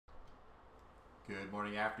Good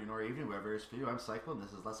morning, afternoon, or evening, wherever it's for you. I'm Cycle, and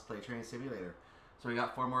this is Let's Play Train Simulator. So we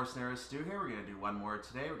got 4 more scenarios to do here. We're going to do 1 more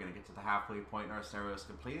today. We're going to get to the halfway point and our scenario is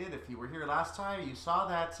completed. If you were here last time, you saw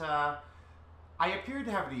that I appeared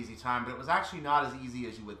to have an easy time, but it was actually not as easy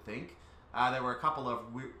as you would think. There were a couple of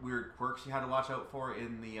weird quirks you had to watch out for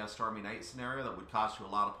in the Stormy Night scenario that would cost you a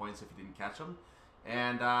lot of points if you didn't catch them.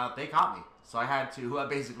 And they caught me. So I had to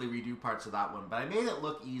basically redo parts of that one. But I made it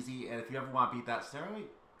look easy, and if you ever want to beat that scenario,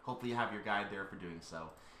 hopefully you have your guide there for doing so.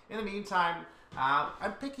 In the meantime, I'm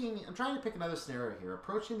trying to pick another scenario here.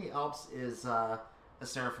 Approaching the Alps is a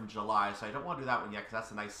scenario from July, so I don't want to do that one yet because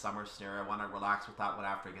that's a nice summer scenario. I want to relax with that one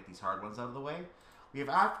after I get these hard ones out of the way. We have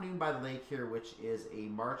Afternoon by the Lake here, which is a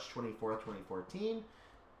March 24th, 2014,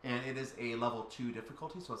 and it is a level 2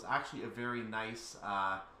 difficulty, so it's actually a very nice,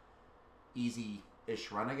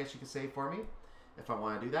 easy-ish run, I guess you could say, for me, if I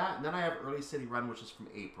want to do that. And then I have Early City Run, which is from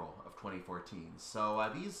April of 2014. So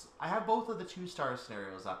I have both of the 2-star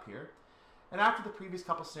scenarios up here. And after the previous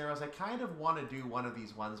couple scenarios, I kind of want to do one of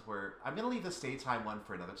these ones where I'm going to leave the stay time one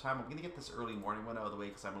for another time. I'm going to get this early morning one out of the way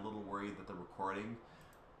because I'm a little worried that the recording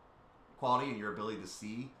quality and your ability to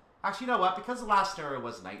see. Actually, you know what? Because the last scenario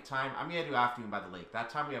was nighttime, I'm going to do Afternoon by the Lake. That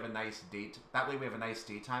time we have a nice date. That way we have a nice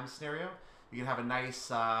daytime scenario. You can have a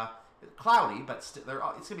nice cloudy, but it's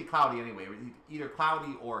going to be cloudy anyway. Either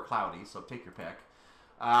cloudy or cloudy, so take your pick.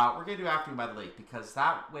 We're going to do Afternoon by the Lake because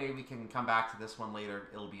that way we can come back to this one later.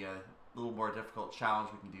 It'll be a little more difficult challenge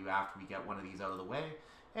we can do after we get one of these out of the way.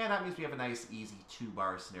 And that means we have a nice, easy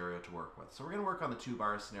 2-bar scenario to work with. So we're going to work on the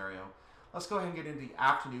 2-bar scenario. Let's go ahead and get into the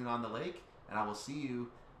Afternoon on the Lake, and I will see you.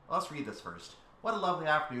 Well, let's read this first. What a lovely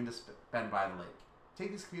afternoon to spend by the lake.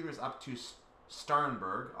 Take these commuters up to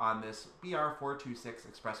Starnberg on this BR426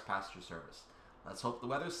 express passenger service. Let's hope the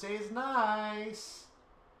weather stays nice.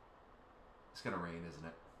 It's going to rain, isn't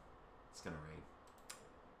it? It's going to rain.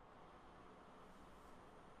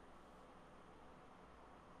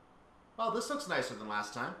 Well, this looks nicer than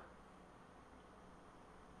last time.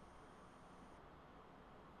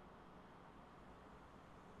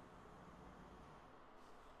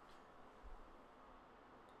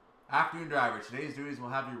 Afternoon driver, today's duties will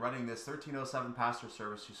have you running this 1307 passenger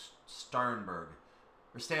service to Starnberg.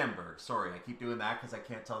 Or Stamberg, sorry, I keep doing that because I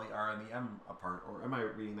can't tell the R and the M apart. Or am I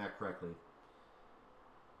reading that correctly?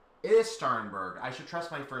 It is Starnberg. I should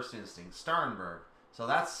trust my first instinct. Starnberg. So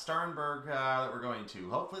that's Starnberg that we're going to.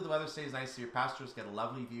 Hopefully the weather stays nice so your passengers get a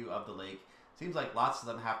lovely view of the lake. Seems like lots of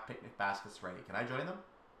them have picnic baskets ready. Can I join them?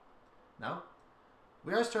 No?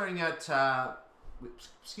 We are starting at,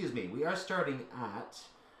 we are starting at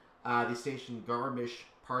the station Garmisch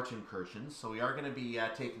Partenkirchen. So we are going to be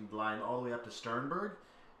taking the line all the way up to Starnberg.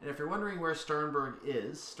 And if you're wondering where Starnberg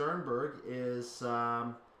is,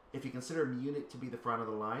 if you consider Munich to be the front of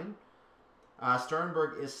the line,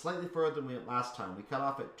 Starnberg is slightly further than we went last time. We cut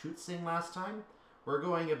off at Tutzing last time. We're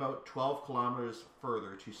going about 12 kilometers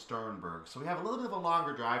further to Starnberg. So we have a little bit of a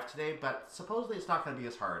longer drive today, but supposedly it's not going to be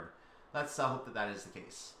as hard. Let's hope that that is the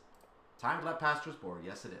case. Time to let passengers board.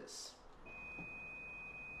 Yes, it is.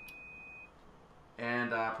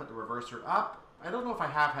 And put the reverser up. I don't know if I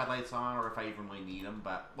have headlights on or if I even really need them,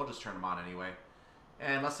 but we'll just turn them on anyway.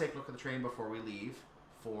 And let's take a look at the train before we leave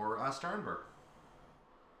for Starnberg.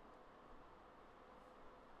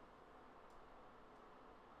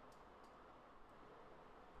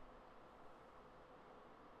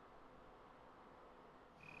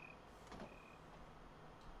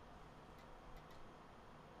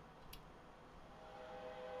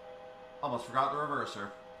 Almost forgot the reverser.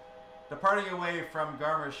 Departing away from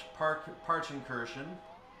Garmisch Partenkirchen,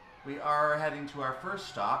 we are heading to our first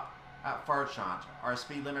stop at Farchant. Our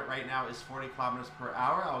speed limit right now is 40 kilometers per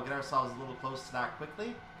hour. I'll get ourselves a little close to that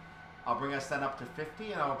quickly. I'll bring us then up to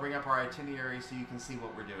 50, and I'll bring up our itinerary so you can see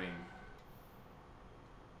what we're doing.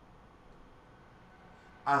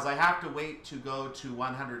 As I have to wait to go to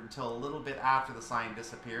 100 until a little bit after the sign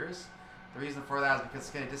disappears. The reason for that is because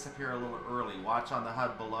it's going to disappear a little early. Watch on the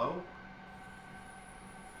HUD below.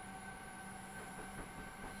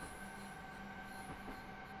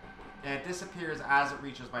 And it disappears as it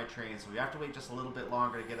reaches my train, so we have to wait just a little bit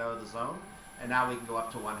longer to get out of the zone. And now we can go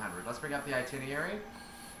up to 100. Let's bring up the itinerary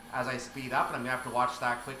as I speed up, and I'm going to have to watch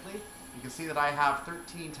that quickly. You can see that I have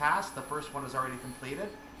 13 tasks. The first one is already completed.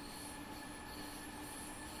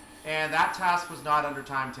 And that task was not under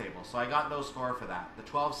timetable, so I got no score for that. The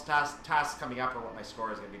 12 tasks coming up are what my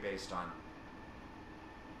score is going to be based on.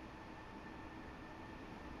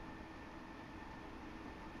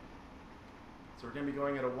 So we're going to be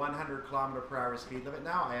going at a 100 kilometer per hour speed limit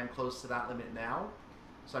now. I am close to that limit now.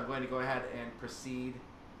 So I'm going to go ahead and proceed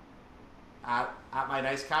at at my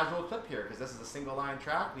nice casual clip here, because this is a single line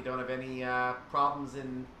track. We don't have any problems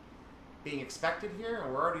in being expected here,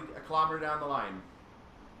 and we're already a kilometer down the line,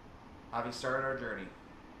 having started our journey.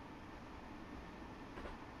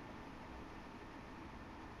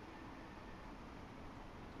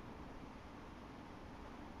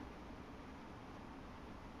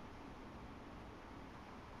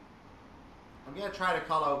 I'm going to try to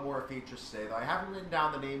call out more features today, though. I haven't written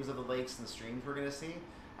down the names of the lakes and streams we're going to see.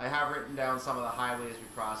 I have written down some of the highways we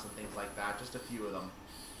cross and things like that, just a few of them.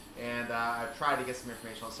 And I've tried to get some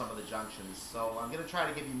information on some of the junctions. So I'm going to try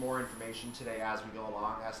to give you more information today as we go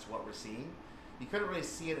along as to what we're seeing. You couldn't really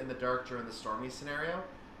see it in the dark during the stormy scenario.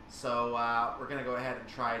 So we're going to go ahead and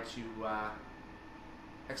try to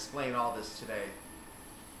explain all this today.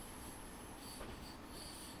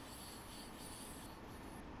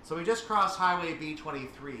 So we just crossed Highway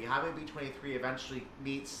B23. Highway B23 eventually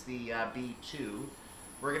meets the B2.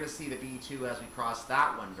 We're going to see the B2 as we cross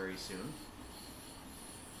that one very soon.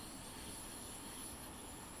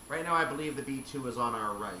 Right now I believe the B2 is on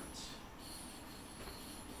our right.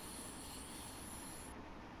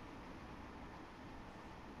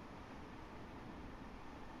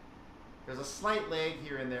 There's a slight lag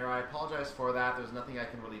here and there. I apologize for that. There's nothing I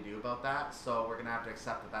can really do about that. So we're going to have to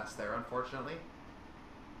accept that that's there, unfortunately.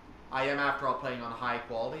 I am, after all, playing on high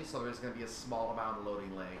quality, so there's going to be a small amount of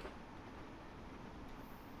loading lag.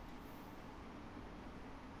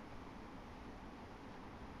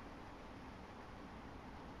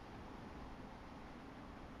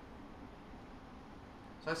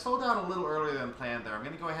 So I slowed down a little earlier than planned there. I'm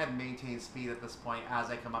going to go ahead and maintain speed at this point as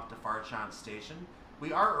I come up to Farchant Station.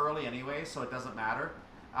 We are early anyway, so it doesn't matter.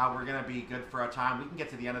 We're going to be good for our time. We can get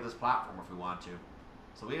to the end of this platform if we want to.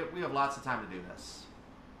 So we have lots of time to do this.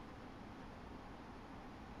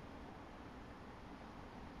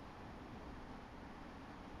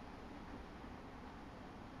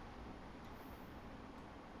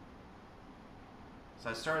 So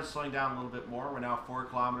I started slowing down a little bit more. We're now 4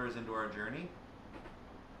 kilometers into our journey.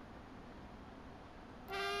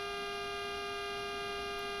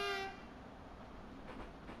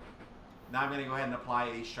 Now I'm going to go ahead and apply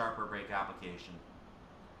a sharper brake application.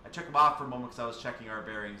 I took them off for a moment because I was checking our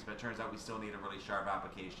bearings, but it turns out we still need a really sharp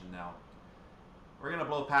application now. We're going to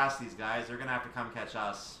blow past these guys. They're going to have to come catch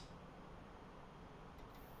us.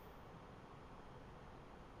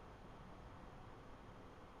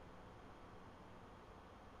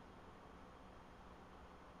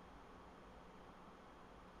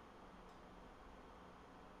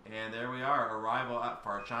 And there we are, arrival at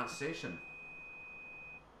Farchant Station.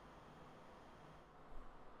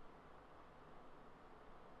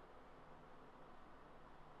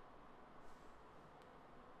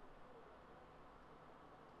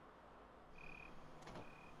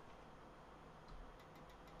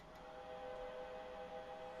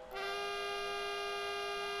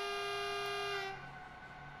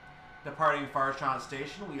 Departing Farchant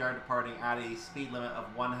Station, we are departing at a speed limit of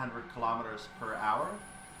 100 kilometers per hour.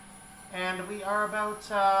 And we are about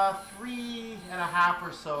 3.5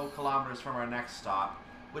 or so kilometers from our next stop,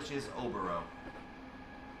 which is Oberau.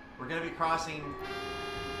 We're going to be crossing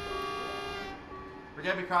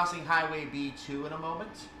Highway B2 in a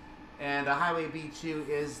moment. And Highway B2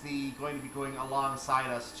 is going to be going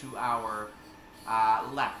alongside us to our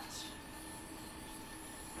left.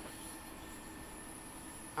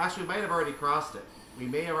 Actually, we might have already crossed it. We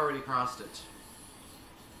may have already crossed it.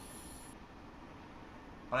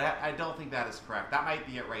 But I don't think that is correct. That might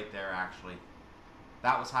be it right there, actually.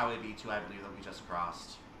 That was Highway B2, I believe, that we just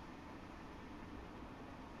crossed.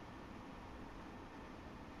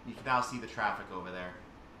 You can now see the traffic over there.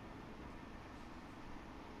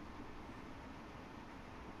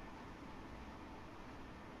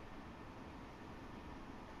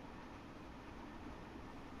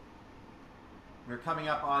 We're coming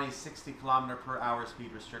up on a 60 kilometer per hour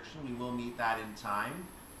speed restriction. We will meet that in time.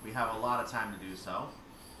 We have a lot of time to do so.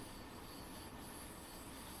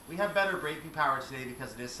 We have better braking power today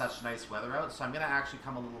because it is such nice weather out, so I'm going to actually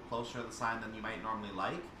come a little closer to the sign than you might normally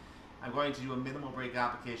like. I'm going to do a minimal brake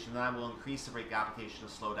application, then I will increase the brake application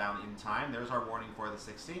to slow down in time. There's our warning for the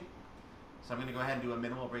 60. So I'm going to go ahead and do a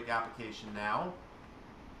minimal brake application now.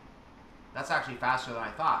 That's actually faster than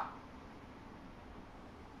I thought.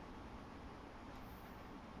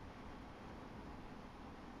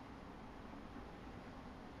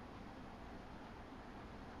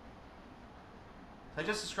 I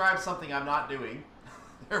just described something I'm not doing.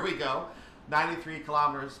 There we go. 93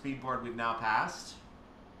 kilometers speed board we've now passed.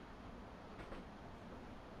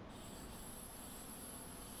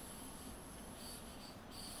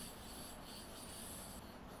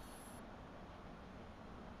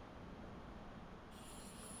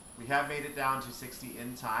 We have made it down to 60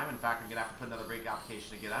 in time. In fact, I'm going to have to put another brake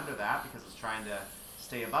application to get under that because it's trying to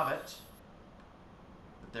stay above it.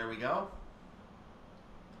 But there we go.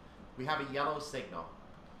 We have a yellow signal.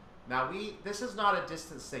 Now, this is not a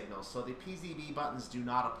distance signal, so the PZB buttons do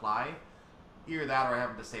not apply. Either that or I have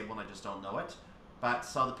them disabled and I just don't know it. But,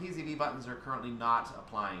 so the PZB buttons are currently not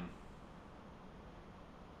applying.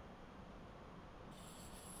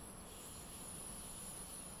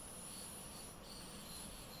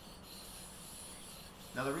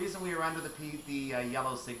 Now the reason we are under the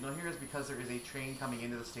yellow signal here is because there is a train coming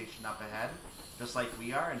into the station up ahead, just like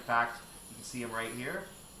we are. In fact, you can see him right here.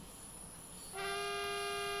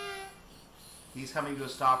 He's coming to a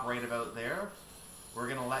stop right about there. We're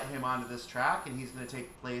going to let him onto this track, and he's going to take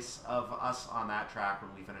the place of us on that track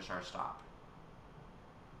when we finish our stop.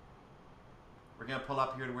 We're going to pull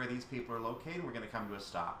up here to where these people are located. We're going to come to a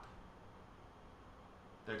stop.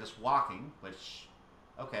 They're just walking, which,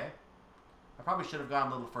 okay. I probably should have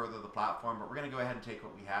gone a little further to the platform, but we're going to go ahead and take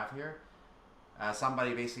what we have here.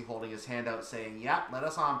 Somebody basically holding his hand out saying, yep, let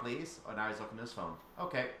us on, please. Oh, now he's looking at his phone.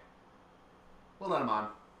 Okay. We'll let him on.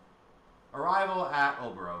 Arrival at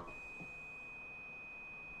Oberau.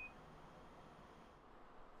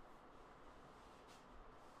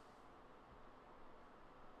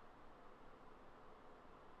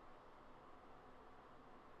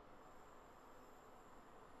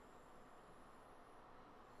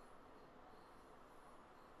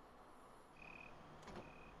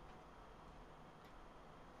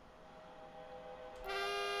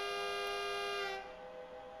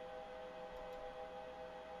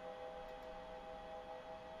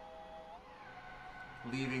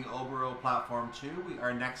 Leaving Oberau Platform 2,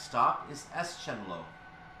 our next stop is Eschenlohe.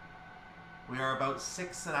 We are about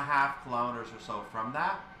 6.5 kilometers or so from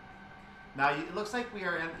that. Now, it looks like we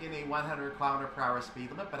are in a 100 kilometer per hour speed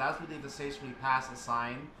limit, but as we leave the station, we pass a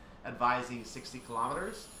sign advising 60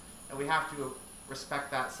 kilometers, and we have to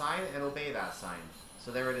respect that sign and obey that sign.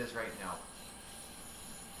 So there it is right now.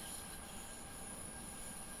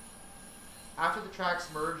 After the tracks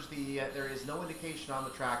merge, there is no indication on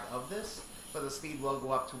the track of this, but the speed will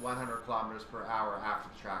go up to 100 kilometers per hour after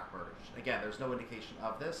the track merge. Again, there's no indication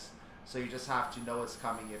of this, so you just have to know it's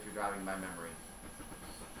coming if you're driving by memory.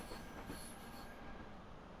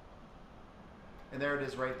 And there it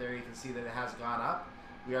is right there. You can see that it has gone up.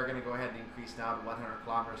 We are going to go ahead and increase now to 100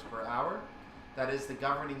 kilometers per hour. That is the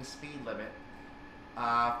governing speed limit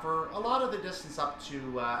for a lot of the distance up to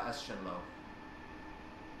Eschenlohe.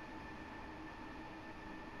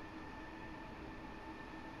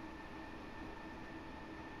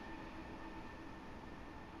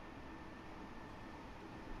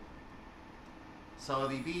 So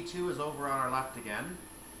the B2 is over on our left again.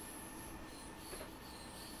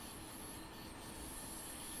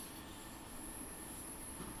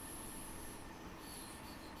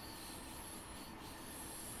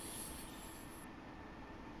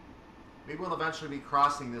 We will eventually be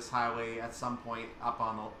crossing this highway at some point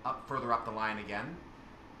further up the line again.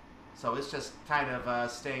 So it's just kind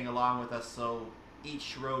of staying along with us, so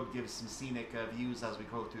each road gives some scenic views as we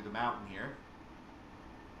go through the mountain here.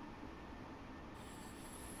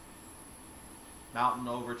 Mountain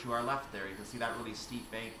over to our left there. You can see that really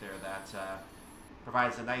steep bank there that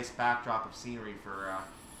provides a nice backdrop of scenery for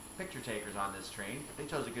picture takers on this train. They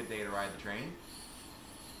chose a good day to ride the train.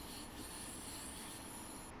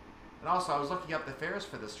 And also, I was looking up the fares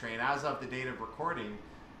for this train. As of the date of recording,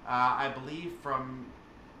 I believe from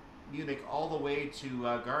Munich all the way to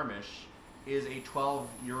Garmisch is a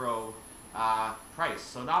 €12 price.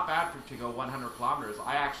 So not bad to go 100 kilometers.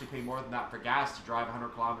 I actually pay more than that for gas to drive 100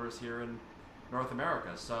 kilometers here in North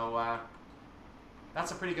America. So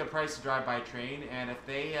that's a pretty good price to drive by train. And if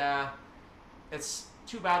they, it's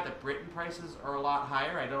too bad that Britain prices are a lot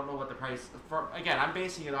higher. I don't know what the price, again, I'm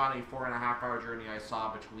basing it on a 4.5-hour journey I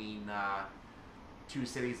saw between two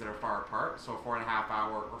cities that are far apart. So a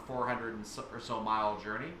 4.5-hour or 400 or so mile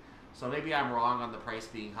journey. So maybe I'm wrong on the price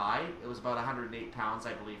being high. It was about £108,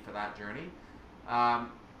 I believe, for that journey.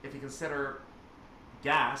 If you consider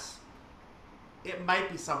gas, it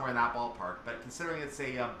might be somewhere in that ballpark, but considering it's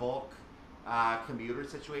a bulk commuter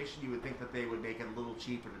situation, you would think that they would make it a little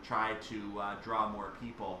cheaper to try to draw more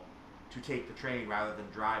people to take the train rather than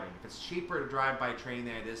driving. If it's cheaper to drive by train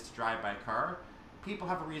than it is to drive by car, people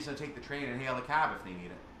have a reason to take the train and hail a cab if they need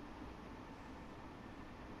it.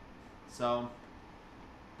 So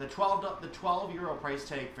the €12 price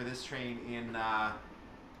tag for this train in I'm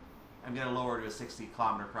going to lower to a 60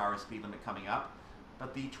 kilometer per hour speed limit coming up.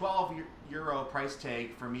 But the €12 price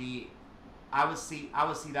tag for me, I would see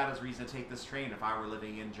that as reason to take this train if I were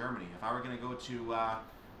living in Germany. If I were going to go to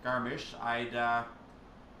Garmisch, I'd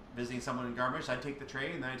visiting someone in Garmisch, I'd take the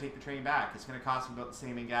train and then I'd take the train back. It's going to cost me about the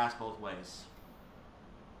same in gas both ways.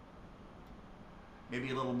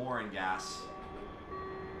 Maybe a little more in gas.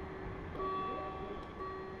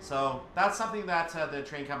 So that's something that the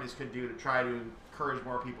train companies could do to try to encourage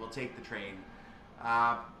more people to take the train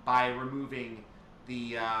by removing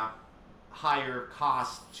the higher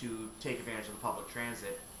cost to take advantage of the public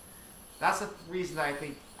transit. That's the reason that I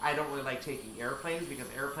think I don't really like taking airplanes, because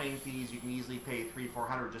airplane fees, you can easily pay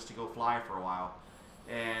 $300-400 just to go fly for a while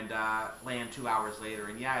and land 2 hours later.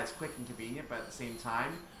 And yeah, it's quick and convenient, but at the same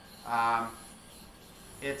time,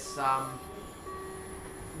 it's not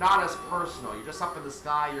as personal. You're just up in the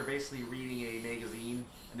sky, you're basically reading a magazine,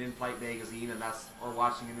 an in-flight magazine, and or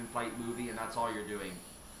watching an in-flight movie, and that's all you're doing.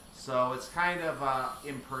 So it's kind of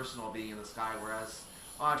impersonal being in the sky, whereas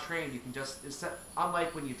on a train, you can just,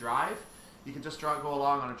 unlike when you drive, you can just go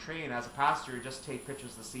along on a train as a passenger, just take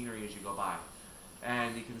pictures of the scenery as you go by.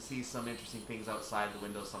 And you can see some interesting things outside the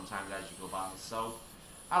window sometimes as you go by. So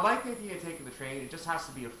I like the idea of taking the train. It just has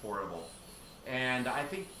to be affordable. And I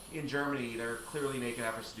think in Germany, they're clearly making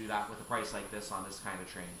efforts to do that with a price like this on this kind of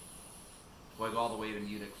train. Going all the way to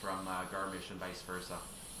Munich from Garmisch and vice versa.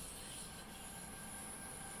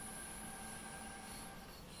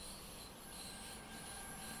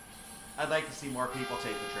 I'd like to see more people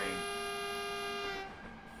take the train.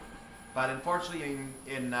 But unfortunately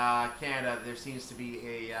in Canada, there seems to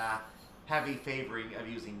be a heavy favoring of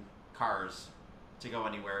using cars to go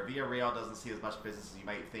anywhere. Via rail doesn't see as much business as you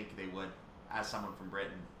might think they would as someone from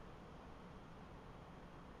Britain.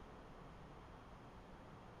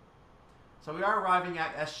 So we are arriving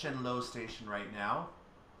at Eschenlohe station right now.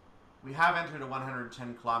 We have entered a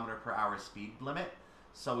 110 km/h speed limit,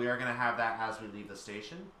 so we are going to have that as we leave the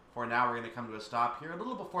station. For now, we're going to come to a stop here a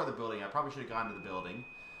little before the building. I probably should have gone to the building,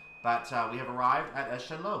 but we have arrived at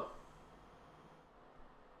Eschenlohe.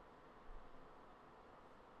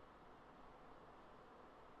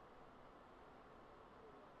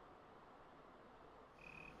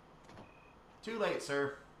 Too late,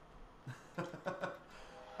 sir.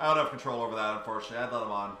 I don't have control over that, unfortunately. I'd let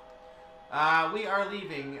him on. We are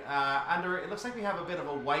leaving it looks like we have a bit of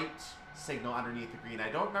a white signal underneath the green.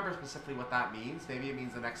 I don't remember specifically what that means. Maybe it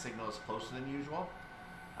means the next signal is closer than usual.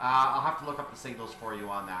 I'll have to look up the signals for you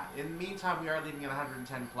on that. In the meantime, we are leaving at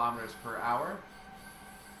 110 km/h.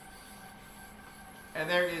 And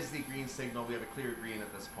there is the green signal. We have a clear green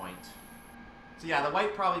at this point. So yeah, the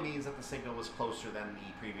white probably means that the signal was closer than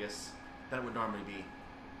the previous, than it would normally be.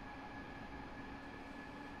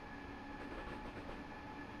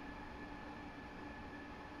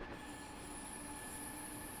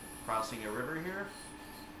 Crossing a river here.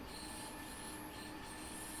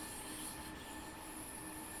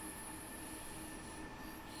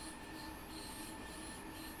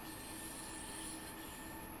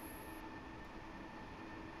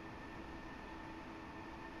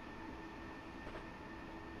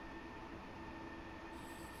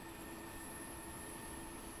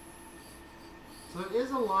 So there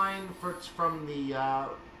is a line from the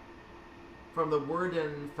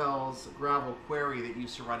Werdenfels gravel quarry that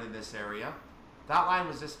used to run in this area. That line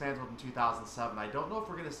was dismantled in 2007. I don't know if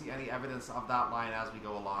we're going to see any evidence of that line as we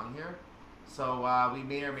go along here. So we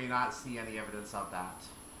may or may not see any evidence of that.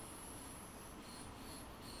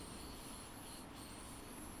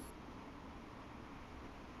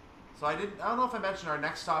 So I don't know if I mentioned our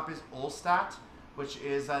next stop is Ohlstadt, which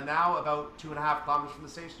is now about 2.5 kilometers from the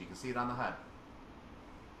station. You can see it on the HUD.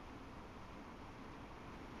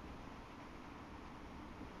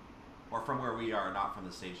 Or from where we are, not from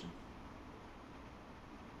the station.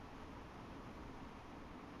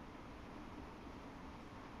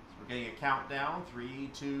 So we're getting a countdown, 3,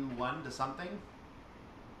 2, 1 to something.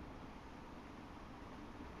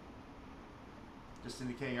 Just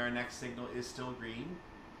indicating our next signal is still green.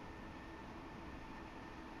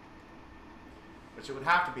 Which it would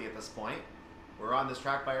have to be at this point. We're on this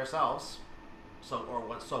track by ourselves. So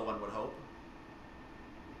one would hope.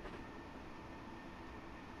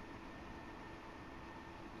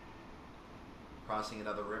 Crossing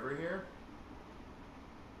another river here.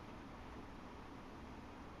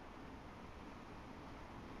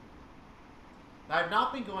 Now, I've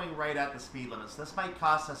not been going right at the speed limits. This might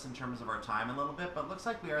cost us in terms of our time a little bit, but it looks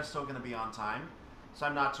like we are still going to be on time, so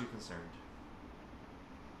I'm not too concerned.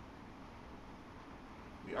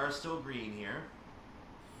 We are still green here.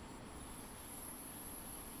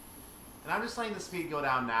 And I'm just letting the speed go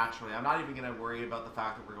down naturally. I'm not even going to worry about the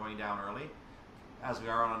fact that we're going down early. As we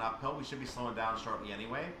are on an uphill, we should be slowing down shortly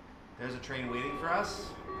anyway. There's a train waiting for us.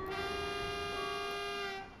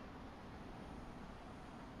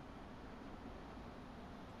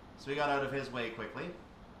 So we got out of his way quickly.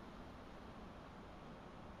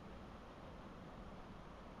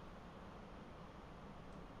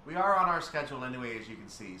 We are on our schedule anyway, as you can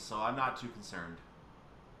see, so I'm not too concerned.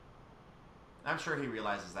 I'm sure he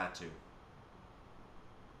realizes that too.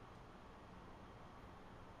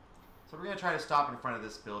 So we're going to try to stop in front of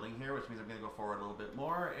this building here, which means I'm going to go forward a little bit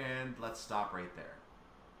more, and let's stop right there.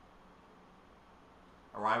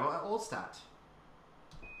 Arrival at Ohlstadt.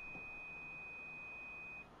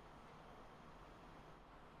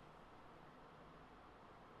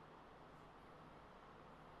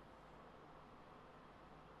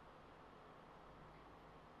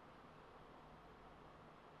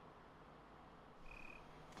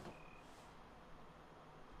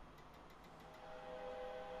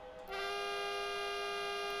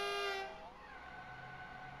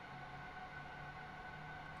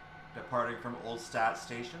 Departing from Ohlstadt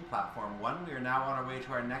Station, Platform 1, we are now on our way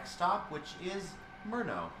to our next stop, which is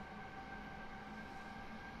Murnau.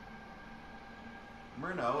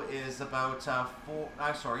 Murnau is about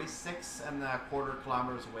 6.25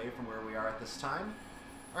 kilometers away from where we are at this time.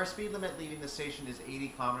 Our speed limit leaving the station is 80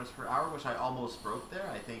 kilometers per hour, which I almost broke there.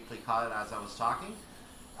 I thankfully caught it as I was talking.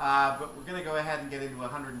 But we're going to go ahead and get into a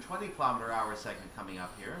 120 kilometer hour segment coming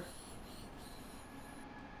up here.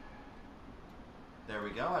 There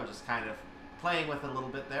we go. I was just kind of playing with it a little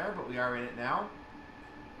bit there, but we are in it now.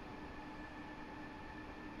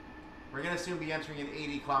 We're going to soon be entering an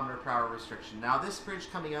 80 kilometer per hour restriction. Now this bridge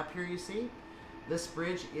coming up here, you see, this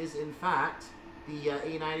bridge is in fact the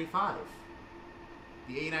A95.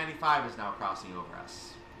 The A95 is now crossing over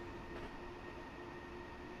us.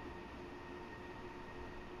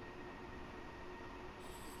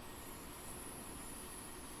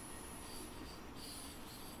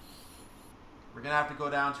 We're going to have to go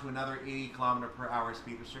down to another 80 kilometer per hour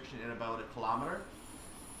speed restriction in about a kilometer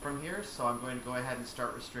from here. So I'm going to go ahead and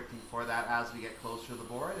start restricting for that as we get closer to the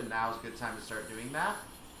board. And now is a good time to start doing that.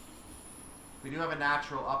 We do have a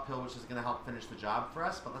natural uphill, which is going to help finish the job for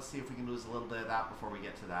us. But let's see if we can lose a little bit of that before we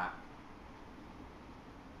get to that.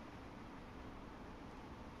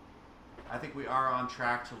 I think we are on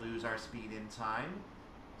track to lose our speed in time.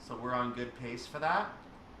 So we're on good pace for that.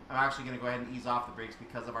 I'm actually going to go ahead and ease off the brakes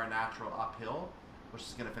because of our natural uphill, which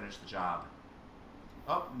is going to finish the job.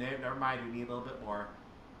 Oh, no, never mind. We need a little bit more.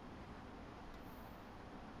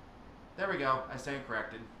 There we go. I stand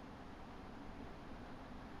corrected.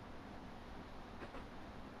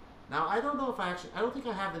 Now, I don't know if I don't think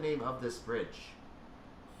I have the name of this bridge.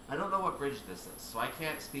 I don't know what bridge this is, so I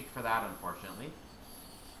can't speak for that, unfortunately.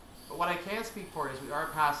 But what I can speak for is we are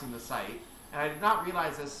passing the site. And I did not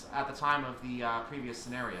realize this at the time of the previous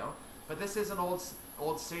scenario, but this is an old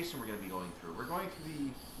station we're going to be going through. We're going through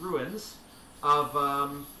the ruins of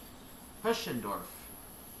Heschendorf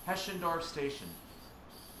Station.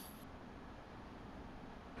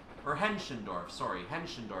 Or Henschendorf, sorry,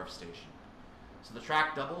 Henschendorf Station. So the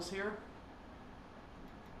track doubles here.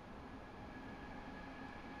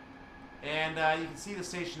 And you can see the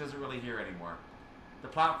station isn't really here anymore. The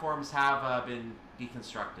platforms have been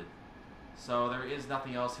deconstructed. So there is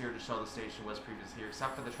nothing else here to show the station was previously here,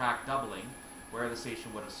 except for the track doubling, where the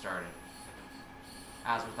station would have started,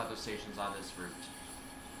 as with other stations on this route.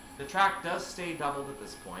 The track does stay doubled at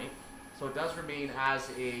this point, so it does remain as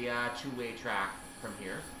a two-way track from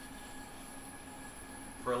here,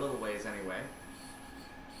 for a little ways anyway.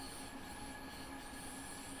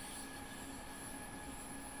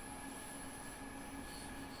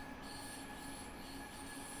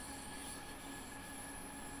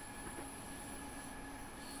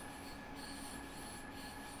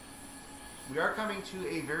 We are coming to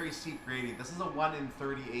a very steep gradient. This is a 1 in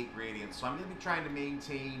 38 gradient, so I'm going to be trying to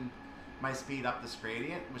maintain my speed up this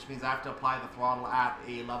gradient, which means I have to apply the throttle at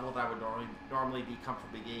a level that I would normally be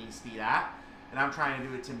comfortably gaining speed at, and I'm trying to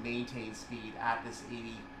do it to maintain speed at this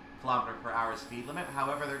 80 kilometer per hour speed limit.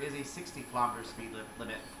 However, there is a 60 kilometer speed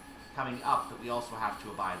limit coming up that we also have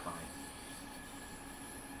to abide by.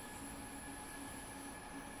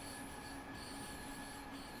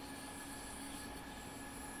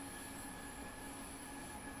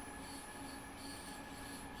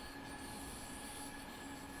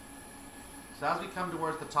 So as we come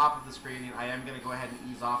towards the top of this gradient, I am going to go ahead and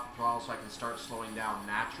ease off the throttle so I can start slowing down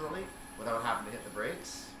naturally without having to hit the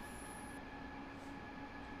brakes.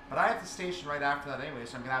 But I have the station right after that anyway,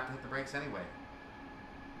 so I'm going to have to hit the brakes anyway.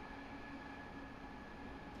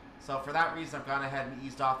 So for that reason, I've gone ahead and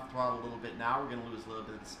eased off the throttle a little bit now. We're going to lose a little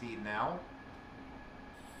bit of the speed now.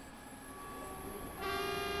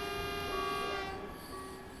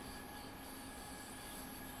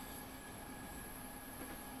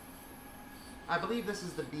 I believe this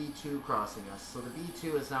is the B2 crossing us, so the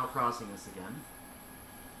B2 is now crossing us again.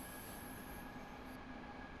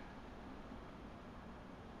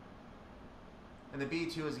 And And the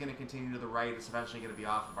B2 is going to continue to the right. It's eventually going to be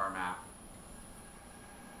off of our map.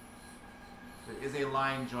 There is a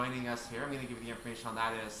line joining us here. I'm going to give you the information on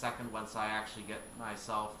that in a second once I actually get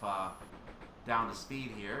myself down to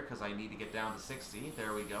speed here, because I need to get down to 60.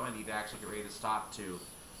 There we go. I need to actually get ready to stop too.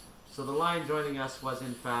 So the line joining us was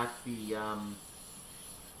in fact the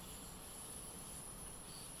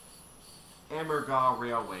Ammergau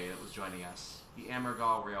Railway that was joining us. The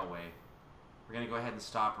Ammergau Railway. We're going to go ahead and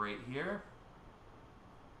stop right here.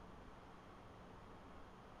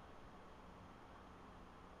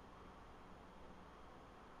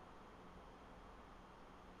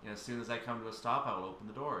 And as soon as I come to a stop, I will open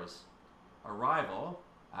the doors. Arrival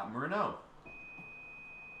at Murnau.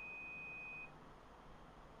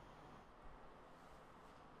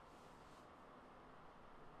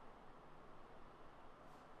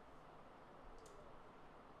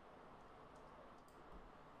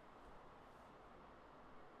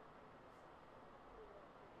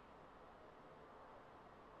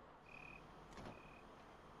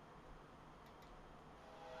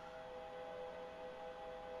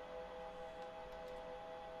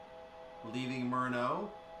 Leaving Murnau,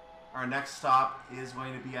 our next stop is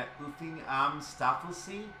going to be at Uffing am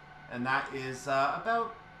Staffelsee, and that is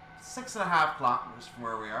about 6.5 kilometers from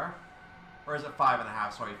where we are. Or is it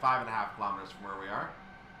 5.5? Sorry, 5.5 kilometers from where we are.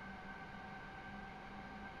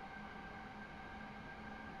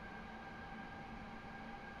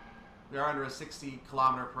 We are under a 60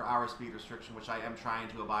 kilometer per hour speed restriction, which I am trying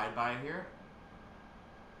to abide by here.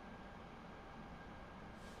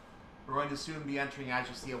 We're going to soon be entering, as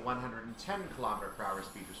you see, a 110 kilometer per hour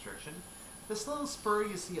speed restriction. This little spur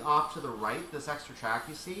you see off to the right, this extra track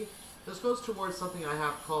you see, this goes towards something I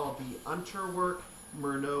have called the Unterwerk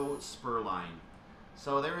Murnau spur line.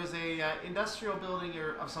 So there is a industrial building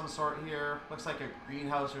of some sort here. Looks like a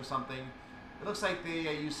greenhouse or something. It looks like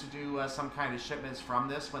they used to do some kind of shipments from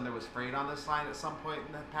this when there was freight on this line at some point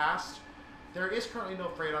in the past. There is currently no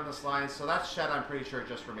freight on this line, so that shed, I'm pretty sure,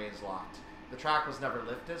 just remains locked. The track was never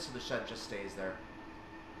lifted, so the shed just stays there.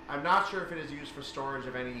 I'm not sure if it is used for storage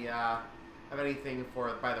of any of anything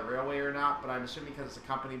by the railway or not, but I'm assuming because it's a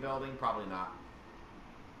company building, probably not.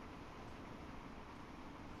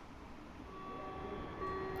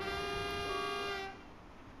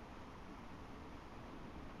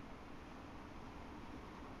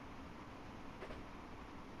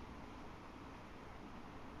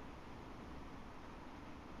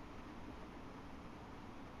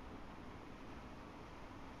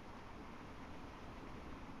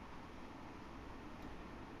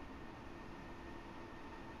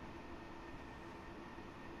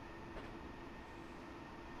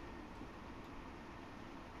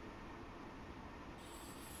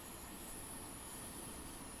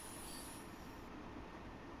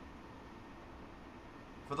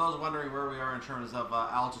 For those wondering where we are in terms of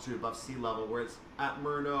altitude above sea level, where it's at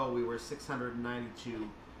Murnau, we were 692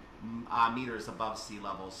 meters above sea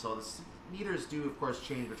level. So the meters do, of course,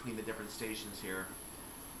 change between the different stations here.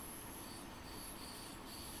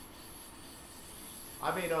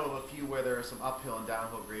 I may know of a few where there are some uphill and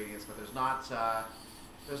downhill gradients, but there's not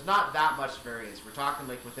that much variance. We're talking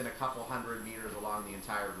like within a couple hundred meters along the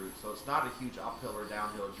entire route, so it's not a huge uphill or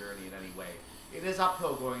downhill journey in any way. It is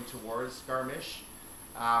uphill going towards Garmisch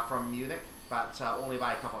from Munich, but only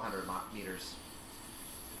by a couple hundred meters.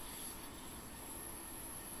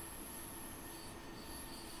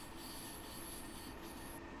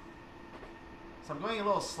 So I'm going a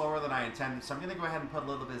little slower than I intended, so I'm going to go ahead and put a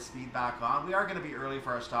little bit of speed back on. We are going to be early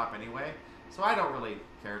for our stop anyway, so I don't really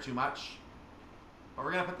care too much. But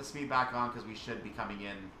we're going to put the speed back on because we should be coming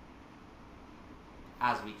in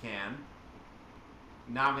as we can.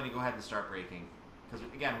 Now I'm going to go ahead and start braking, because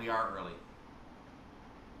again, we are early.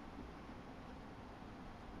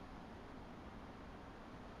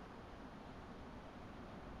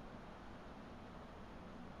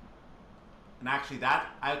 And actually that,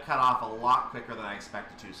 I cut off a lot quicker than I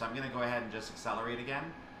expected to. So I'm going to go ahead and just accelerate again.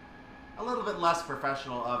 A little bit less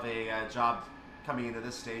professional of a job coming into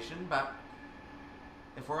this station, but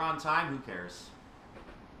if we're on time, who cares?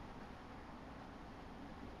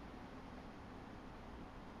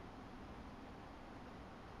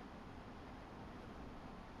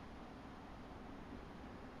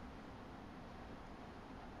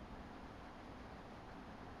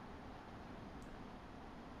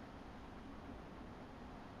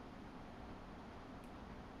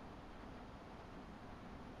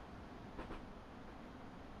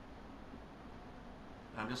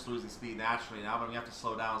 I'm just losing speed naturally now, but we have to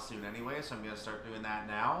slow down soon anyway, so I'm going to start doing that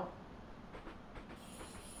now.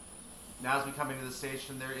 Now as we come into the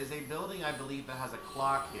station, there is a building, I believe, that has a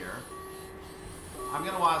clock here. I'm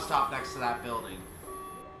going to want to stop next to that building.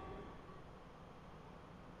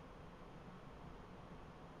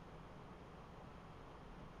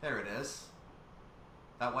 There it is.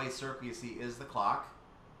 That white circle you see is the clock.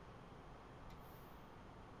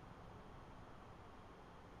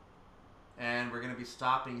 And we're going to be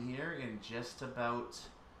stopping here in just about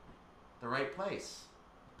the right place.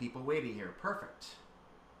 People waiting here. Perfect.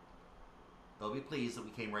 They'll be pleased that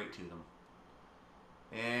we came right to them.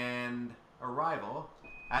 And arrival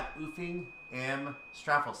at Uffing am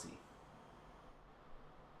Staffelsee.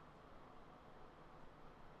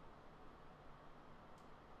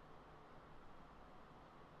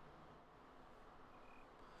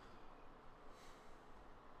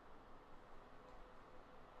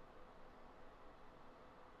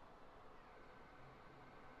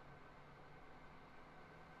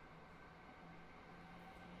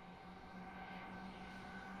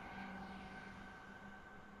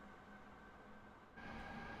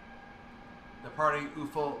 Departing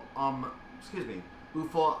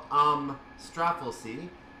Staffelsee,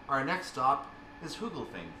 our next stop is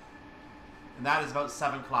Huglfing, and that is about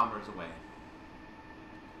 7 kilometers away.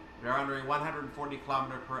 We are under a 140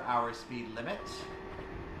 kilometer per hour speed limit.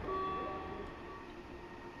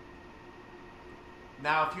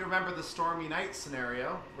 Now, if you remember the stormy night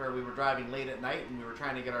scenario, where we were driving late at night and we were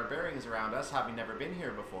trying to get our bearings around us, having never been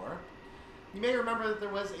here before, you may remember that there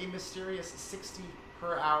was a mysterious 60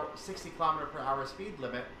 kilometer per hour speed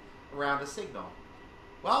limit around a signal.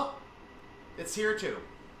 Well, it's here too.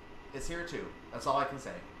 It's here too. That's all I can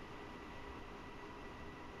say.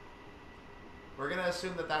 We're going to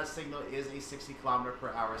assume that that signal is a 60 kilometer per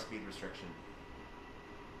hour speed restriction.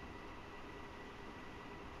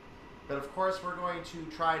 But of course, we're going to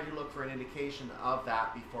try to look for an indication of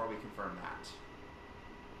that before we confirm that.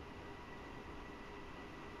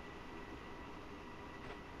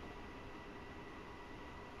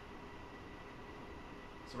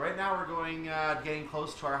 So right now we're going, getting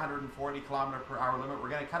close to our 140 kilometer per hour limit. We're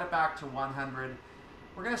going to cut it back to 100.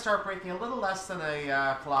 We're going to start braking a little less than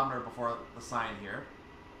a kilometer before the sign here,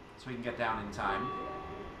 so we can get down in time.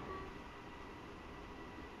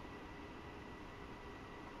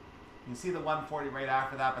 You can see the 140 right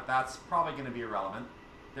after that, but that's probably going to be irrelevant.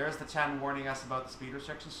 There's the 10 warning us about the speed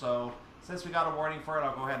restriction, so since we got a warning for it,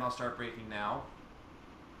 I'll go ahead and I'll start braking now.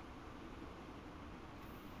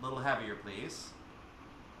 A little heavier, please.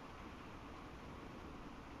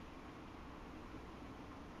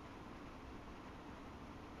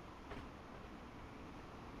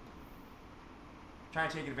 Trying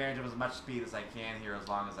to take advantage of as much speed as I can here, as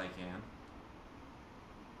long as I can.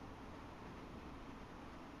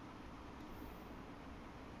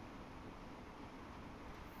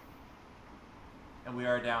 And we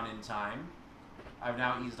are down in time. I've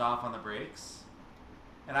now eased off on the brakes,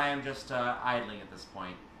 and I am just idling at this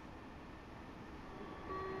point.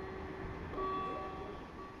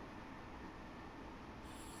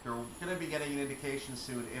 We're going to be getting an indication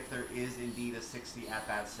soon if there is indeed a 60 at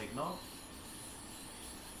that signal.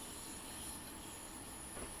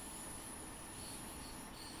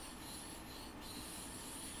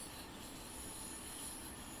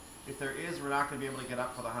 If there is, we're not going to be able to get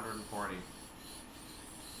up for the 140.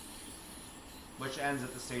 Which ends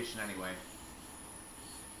at the station anyway.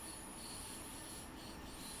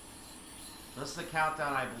 This is a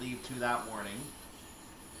countdown, I believe, to that warning.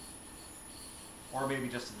 Or maybe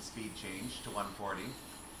just to the speed change to 140.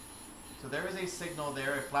 So there is a signal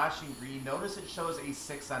there, a flashing green. Notice it shows a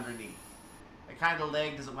 6 underneath. It kind of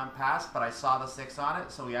lagged as it went past, but I saw the 6 on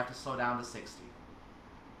it, so we have to slow down to 60.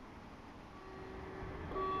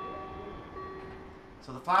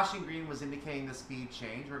 So the flashing green was indicating the speed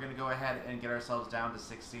change. We're going to go ahead and get ourselves down to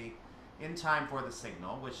 60 in time for the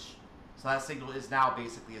signal, so that signal is now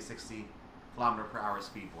basically a 60 kilometer per hour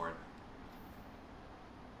speed board.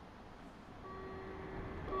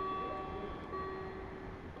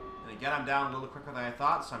 And again, I'm down a little quicker than I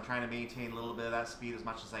thought, so I'm trying to maintain a little bit of that speed as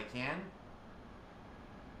much as I can.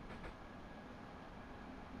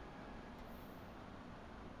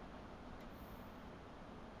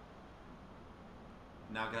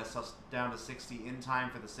 Now get ourselves down to 60 in time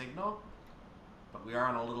for the signal, but we are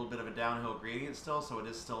on a little bit of a downhill gradient still, so it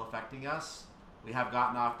is still affecting us. We have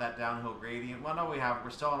gotten off that downhill gradient. Well, no, we're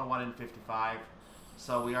still on a 1 in 55,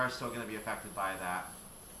 so we are still going to be affected by that.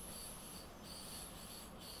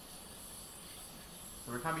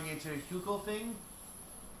 So we're coming into Huglfing,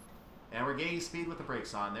 and we're gaining speed with the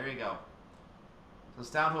brakes on. There you go. So this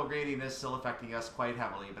downhill gradient is still affecting us quite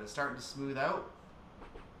heavily, but it's starting to smooth out.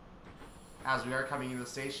 As we are coming into the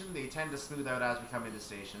station, they tend to smooth out as we come into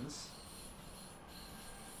stations.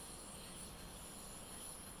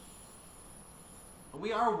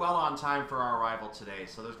 we are well on time for our arrival today,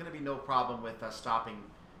 so there's going to be no problem with us stopping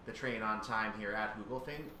the train on time here at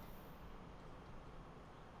Huglfing.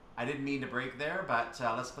 I didn't mean to brake there, but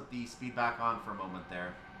let's put the speed back on for a moment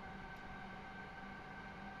there.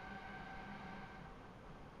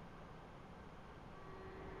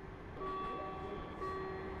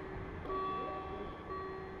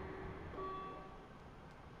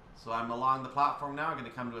 So I'm along the platform now. I'm going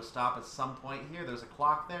to come to a stop at some point here. There's a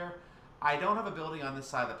clock there. I don't have a building on this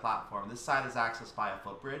side of the platform. This side is accessed by a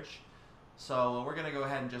footbridge. So we're going to go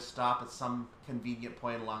ahead and just stop at some convenient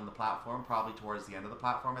point along the platform, probably towards the end of the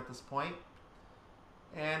platform at this point.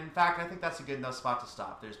 And in fact, I think that's a good enough spot to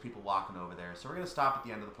stop. There's people walking over there. So we're going to stop at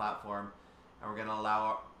the end of the platform, and we're going to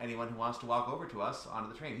allow anyone who wants to walk over to us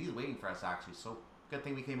onto the train. He's waiting for us, actually, so good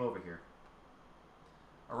thing we came over here.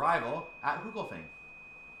 Arrival at Huglfing.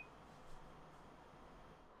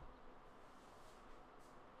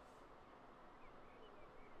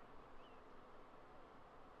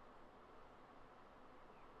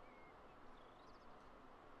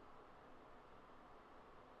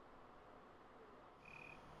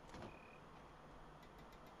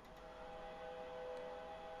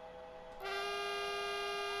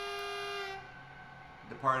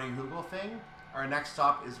 Departing Huglfing, our next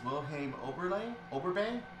stop is Oberbay.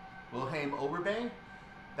 Weilheim, Oberbay.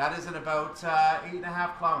 That is in about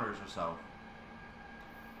 8.5 kilometers or so.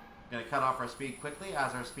 I'm going to cut off our speed quickly,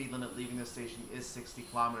 as our speed limit leaving the station is 60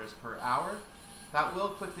 kilometers per hour. That will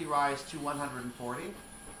quickly rise to 140.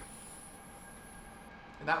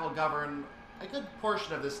 And that will govern a good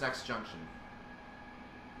portion of this next junction.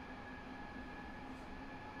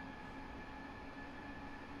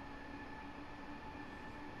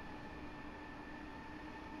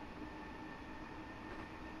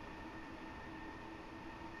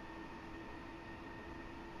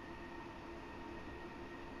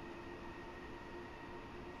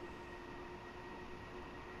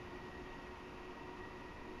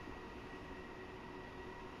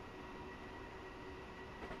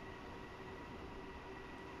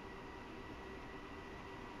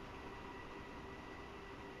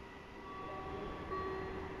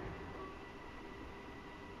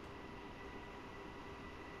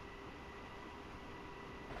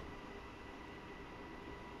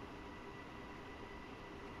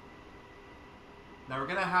 Now we're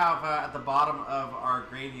going to have, at the bottom of our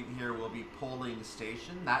gradient here, will be Polling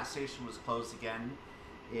Station. That station was closed again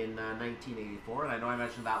in 1984, and I know I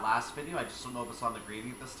mentioned that last video. I just don't know if it's on the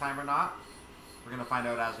gradient this time or not. We're going to find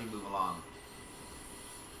out as we move along.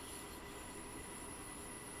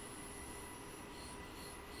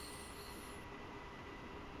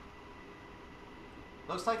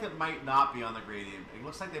 Looks like it might not be on the gradient. It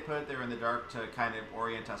looks like they put it there in the dark to kind of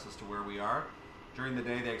orient us as to where we are. During the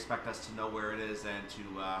day, they expect us to know where it is and to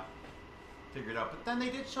figure it out. But then they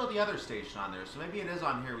did show the other station on there, so maybe it is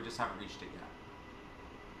on here, we just haven't reached it yet.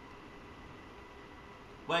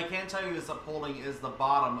 What I can tell you is that Polling is the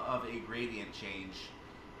bottom of a gradient change.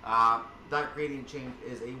 That gradient change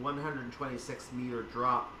is a 126 meter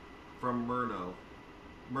drop from Murnau.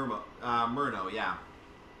 Murnau, yeah.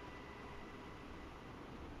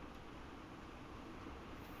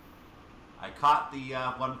 I caught the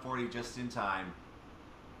 140 just in time.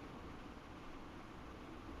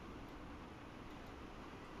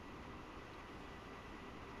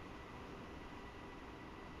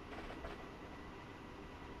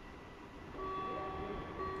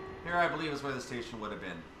 Here, I believe, is where the station would have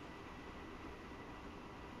been.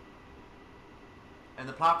 And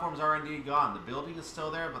the platforms are indeed gone. The building is still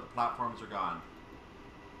there, but the platforms are gone.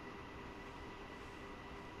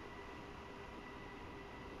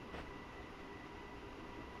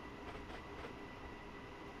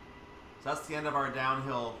 So that's the end of our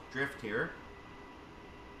downhill drift here.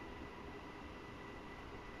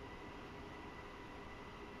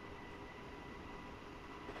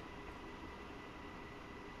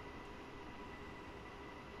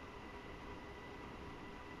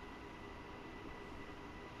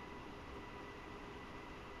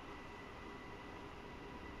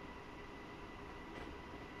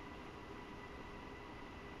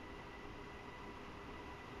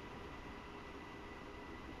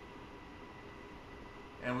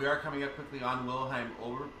 And we are coming up quickly on Weilheim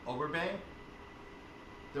Oberbay.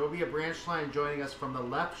 There will be a branch line joining us from the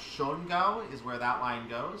left. Schongau is where that line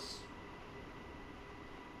goes.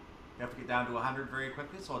 You have to get down to 100 very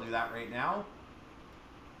quickly, so I'll do that right now.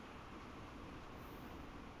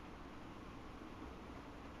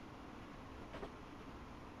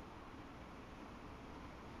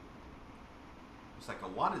 Looks like a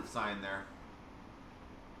wanted sign there.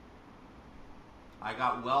 I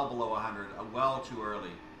got well below 100, well too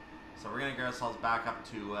early. So we're going to get ourselves back up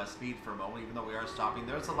to speed for a moment, even though we are stopping.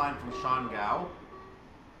 There's a line from Schongau.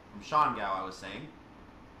 From Schongau, I was saying.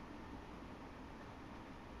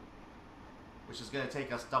 Which is going to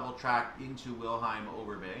take us double track into Weilheim,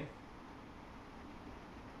 Oberbay.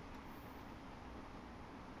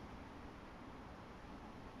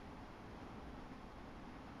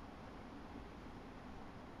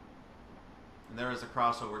 And there is a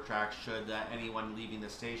crossover track should anyone leaving the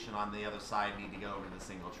station on the other side need to go over to the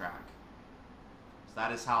single track. So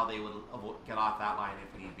that is how they would get off that line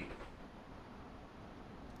if need be.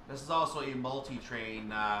 This is also a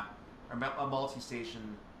multi-train, or a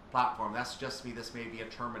multi-station platform. That suggests to me this may be a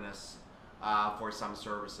terminus for some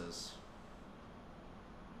services.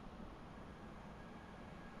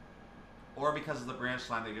 Or because of the branch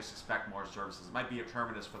line, they just expect more services. It might be a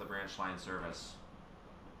terminus for the branch line service.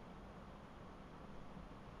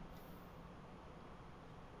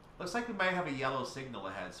 Looks like we might have a yellow signal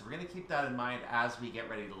ahead, so we're going to keep that in mind as we get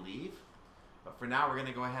ready to leave. But for now, we're going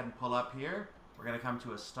to go ahead and pull up here. We're going to come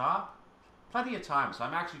to a stop. Plenty of time, so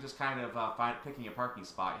I'm actually just kind of picking a parking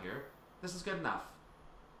spot here. This is good enough.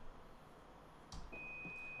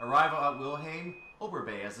 Arrival at Weilheim,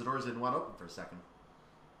 Oberbay, as the doors didn't want to open for a second.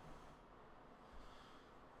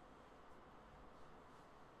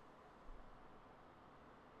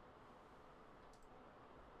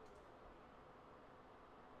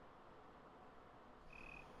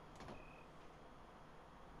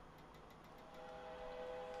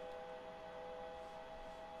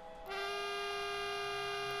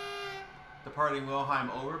 Departing Weilheim,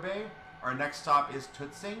 Oberbay. Our next stop is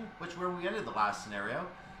Tutzing, which where we ended the last scenario.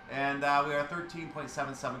 And we are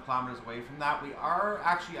 13.77 kilometers away from that. We are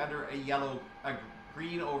actually under a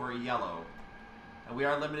green over a yellow. And we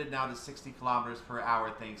are limited now to 60 kilometers per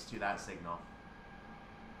hour thanks to that signal.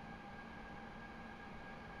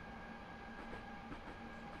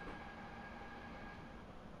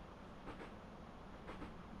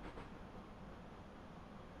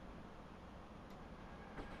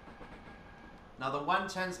 Now the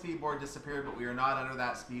 110 speed board disappeared, but we are not under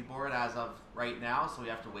that speed board as of right now, so we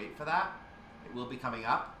have to wait for that. It will be coming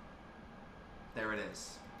up. There it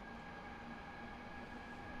is.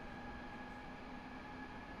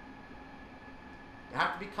 You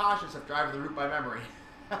have to be cautious if driving the route by memory.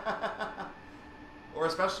 Or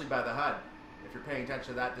especially by the HUD, if you're paying attention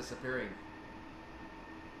to that disappearing.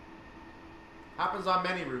 Happens on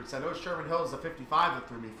many routes. I know Sherman Hill is the 55 that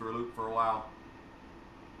threw me for a loop for a while,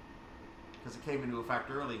 because it came into effect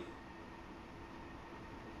early.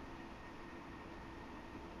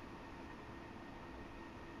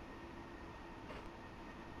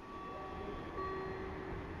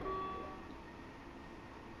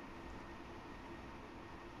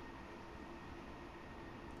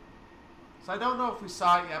 So I don't know if we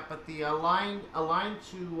saw it yet, but the line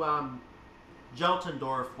to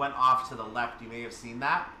Geltendorf went off to the left. You may have seen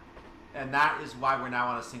that. And that is why we're now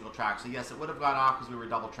on a single track. So yes, it would have gone off because we were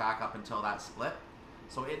double track up until that split.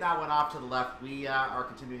 So it now went off to the left. We are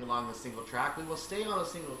continuing along the single track. We will stay on a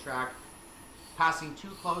single track, passing two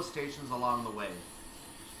closed stations along the way.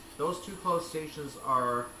 Those two closed stations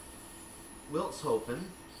are Wilshofen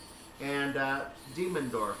and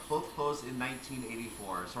Diemendorf, both closed in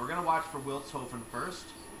 1984. So we're going to watch for Wilshofen first.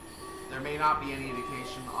 There may not be any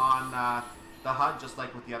indication on the HUD, just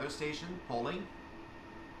like with the other station, polling.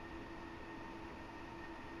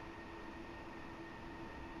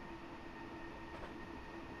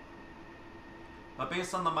 But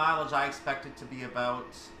based on the mileage, I expect it to be about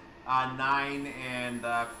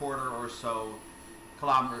 9.25 or so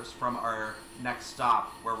kilometers from our next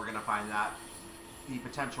stop, where we're going to find the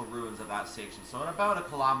potential ruins of that station. So in about a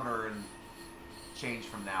kilometer and change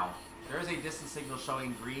from now. There is a distance signal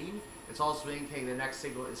showing green. It's also indicating the next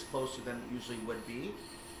signal is closer than it usually would be.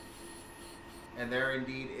 And there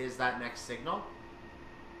indeed is that next signal,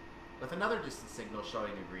 with another distance signal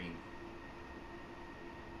showing a green.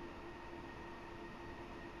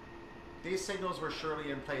 These signals were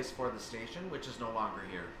surely in place for the station, which is no longer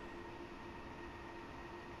here.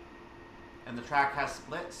 And the track has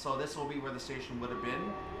split, so this will be where the station would have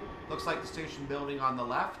been. Looks like the station building on the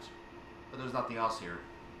left, but there's nothing else here.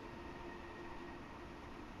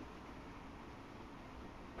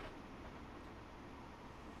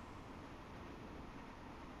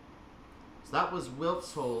 So that was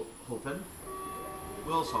Wilshofen.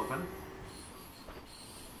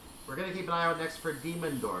 We're going to keep an eye out next for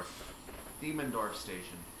Diemendorf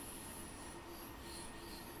station.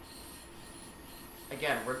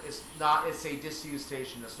 Again, it's a disused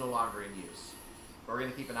station that's no longer in use. But we're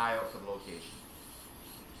going to keep an eye out for the location.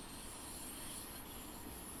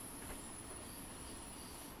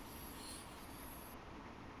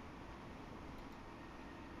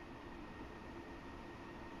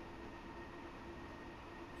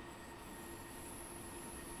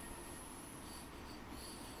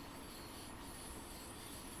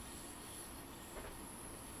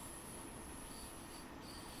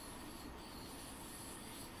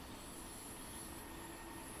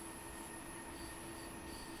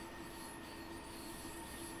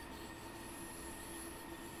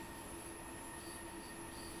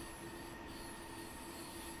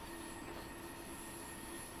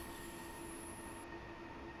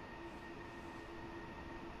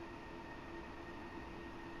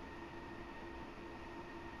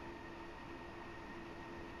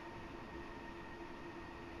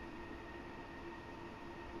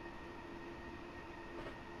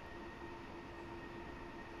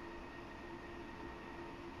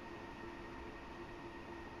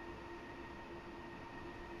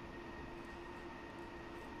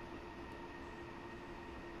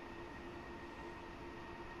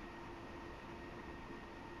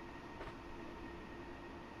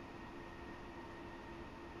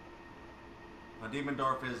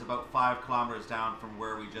 Diemendorf is about 5 kilometers down from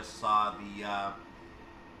where we just saw the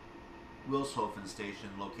Huglfing station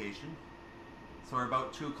location. So we're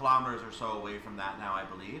about 2 kilometers or so away from that now, I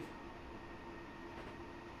believe.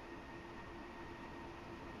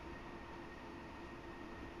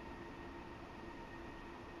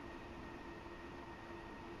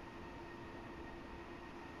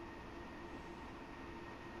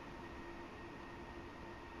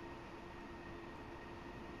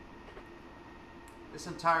 This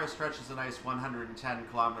entire stretch is a nice 110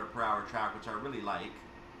 kilometer per hour track, which I really like.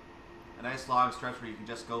 A nice long stretch where you can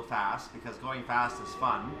just go fast, because going fast is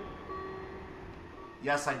fun.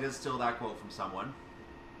 Yes, I did steal that quote from someone.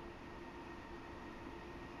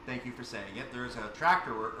 Thank you for saying it. There's a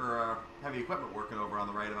tractor or a heavy equipment working over on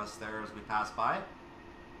the right of us there as we pass by.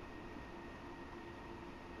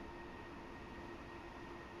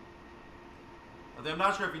 I'm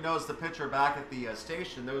not sure if you noticed the picture back at the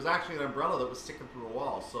station. There was actually an umbrella that was sticking through a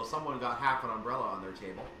wall, so someone got half an umbrella on their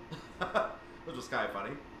table, which was kind of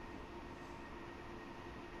funny.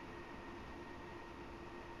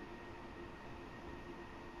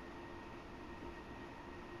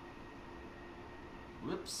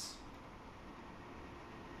 Whoops.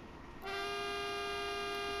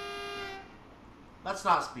 Let's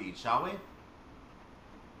not speed, shall we?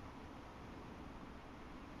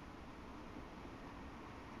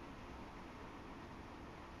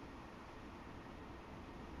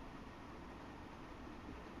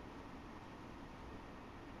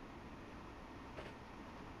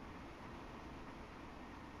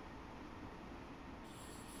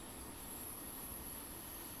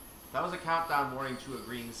 That was a countdown warning to a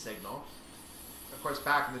green signal. Of course,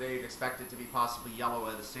 back in the day, you'd expect it to be possibly yellow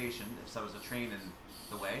at the station if there was a train in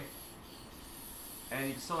the way. And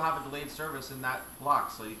you can still have a delayed service in that block,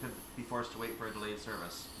 so you could be forced to wait for a delayed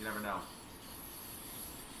service. You never know.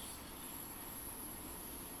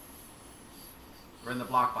 Or in the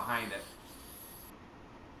block behind it.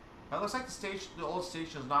 But it looks like the old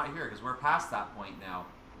station is not here, because we're past that point now.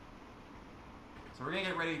 So we're going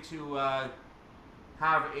to get ready to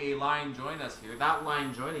have a line join us here. That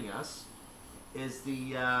line joining us is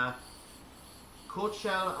the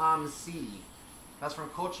Kochel am See. That's from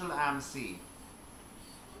Kochel am See.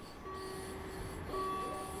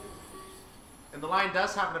 And the line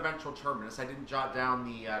does have an eventual terminus. I didn't jot down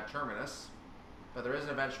the terminus, but there is an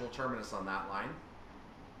eventual terminus on that line.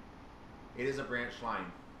 It is a branch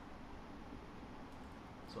line.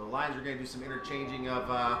 So the lines are going to do some interchanging of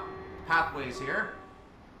pathways here.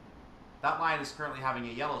 That line is currently having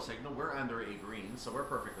a yellow signal. We're under a green, so we're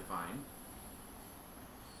perfectly fine.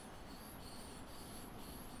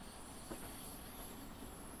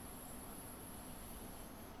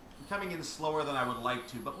 I'm coming in slower than I would like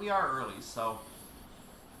to, but we are early, so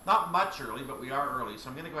not much early, but we are early. So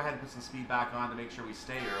I'm going to go ahead and put some speed back on to make sure we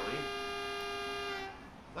stay early.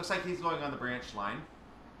 Looks like he's going on the branch line.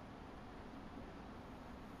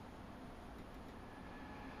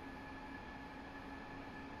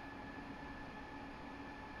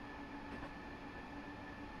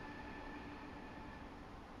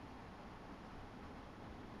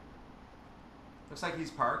 Looks like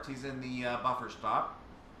he's parked. He's in the buffer stop.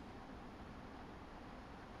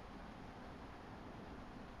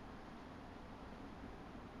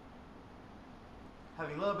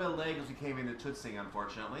 Having a little bit of lag as we came into Tutzing,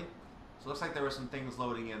 unfortunately. So it looks like there were some things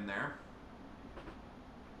loading in there.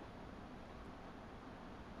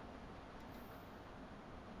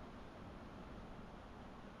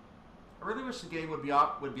 I really wish the game would be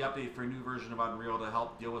updated for a new version of Unreal to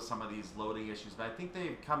help deal with some of these loading issues, but I think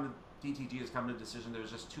DTG has come to the decision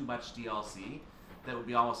there's just too much DLC that would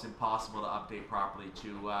be almost impossible to update properly to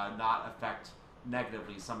not affect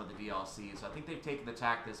negatively some of the DLC. So I think they've taken the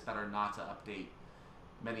tack that it's better not to update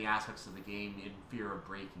many aspects of the game in fear of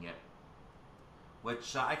breaking it.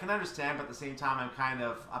 Which I can understand, but at the same time I'm kind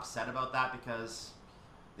of upset about that because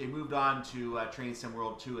they moved on to Train Sim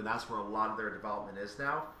World 2 and that's where a lot of their development is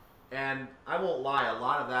now. And I won't lie, a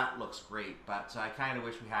lot of that looks great, but I kind of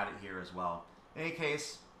wish we had it here as well. In any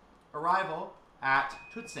case, arrival at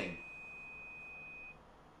Tutzing.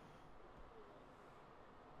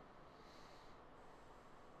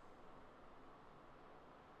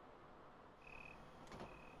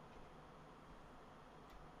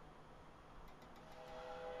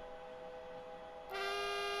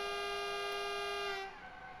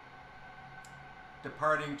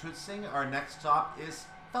 Departing Tutzing, our next stop is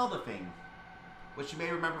Feldafing, which you may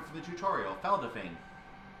remember from the tutorial, Feldafing.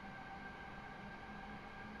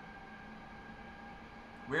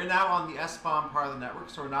 We're now on the S-Bahn part of the network,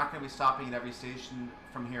 so we're not going to be stopping at every station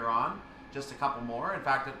from here on, just a couple more. In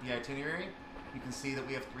fact, at the itinerary, you can see that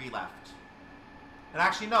we have 3 left. And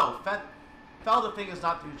actually, no, Feldafing is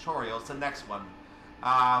not the tutorial, it's the next one.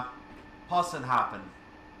 Possenhofen.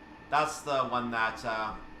 That's the one that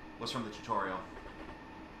was from the tutorial.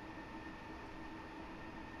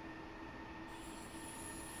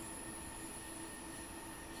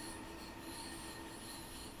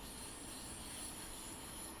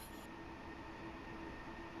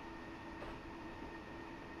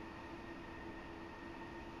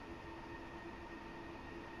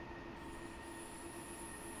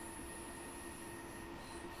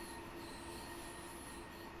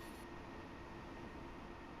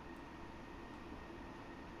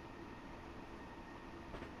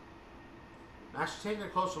 Actually, taking a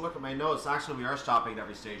closer look at my notes, actually we are stopping at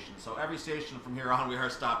every station. So every station from here on we are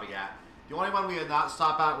stopping at. The only one we did not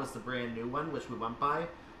stop at was the brand new one, which we went by.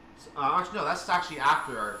 Actually, no, that's actually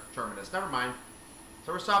after our terminus. Never mind.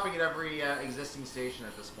 So we're stopping at every existing station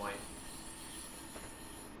at this point.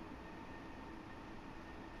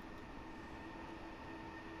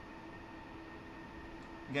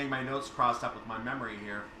 I'm getting my notes crossed up with my memory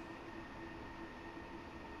here.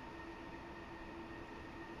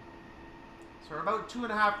 So we're about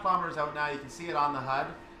 2.5 kilometers out now. You can see it on the HUD.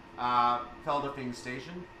 Feldafing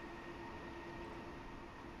station.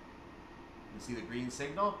 You can see the green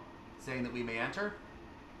signal saying that we may enter.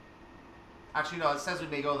 Actually, no, it says we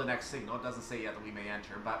may go to the next signal. It doesn't say yet that we may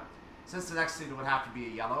enter, but since the next signal would have to be a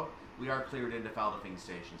yellow, we are cleared into Feldafing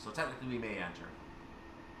station. So technically we may enter.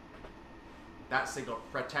 That signal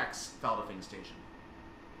protects Feldafing station.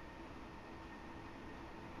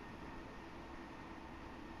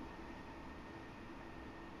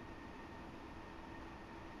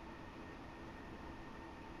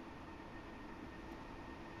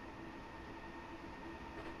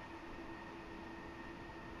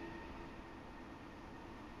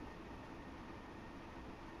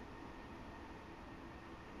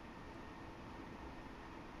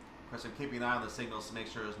 Of course, I'm keeping an eye on the signals to make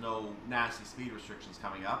sure there's no nasty speed restrictions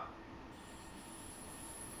coming up.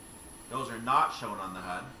 Those are not shown on the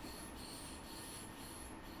HUD.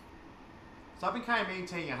 So I've been kind of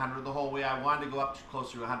maintaining 100 the whole way. I wanted to go up to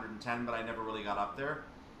closer to 110, but I never really got up there.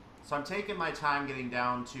 So I'm taking my time getting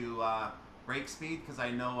down to brake speed because I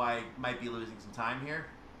know I might be losing some time here.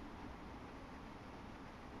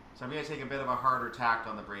 So I'm going to take a bit of a harder tack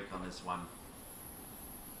on the brake on this one.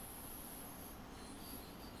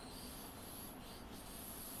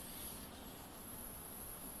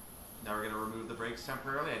 Now we're going to remove the brakes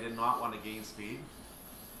temporarily. I did not want to gain speed.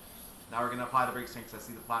 Now we're going to apply the brakes because I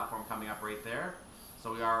see the platform coming up right there.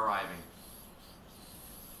 So we are arriving.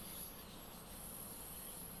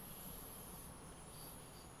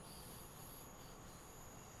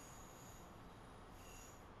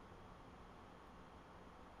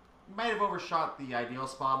 Might have overshot the ideal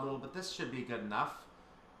spot a little, but this should be good enough.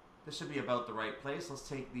 This should be about the right place. Let's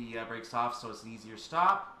take the brakes off so it's an easier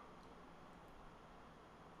stop.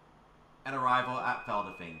 And arrival at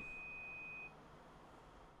Feldafing.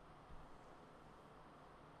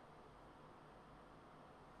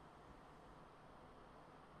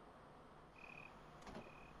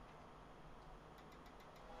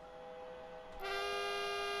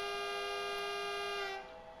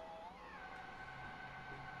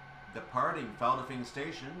 Departing Feldafing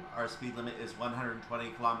station, our speed limit is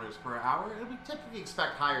 120 kilometers per hour. And we typically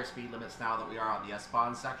expect higher speed limits now that we are on the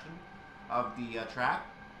S-Bahn section of the track.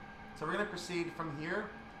 So we're going to proceed from here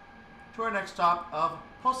to our next stop of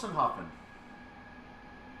Possenhofen.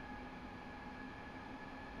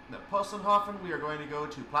 At Possenhofen, we are going to go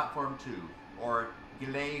to platform 2, or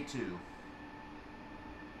Gillet 2.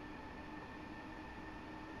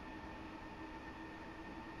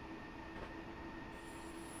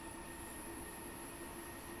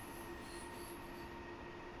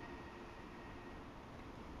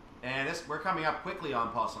 And we're coming up quickly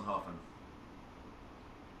on Possenhofen.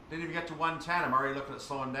 Didn't even get to 110. I'm already looking at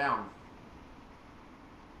slowing down.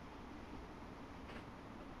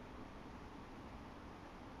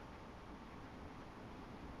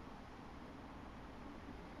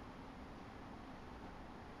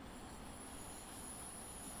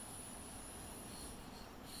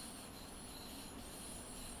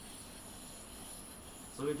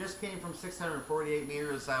 So we just came from 648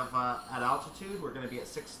 meters of, at altitude. We're going to be at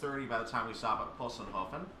 630 by the time we stop at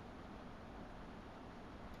Possenhofen.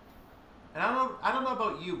 And I don't know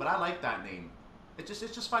about you, but I like that name. It's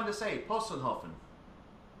just fun to say, Possenhofen.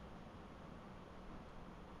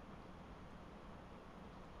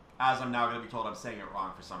 As I'm now going to be told I'm saying it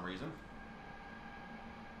wrong for some reason.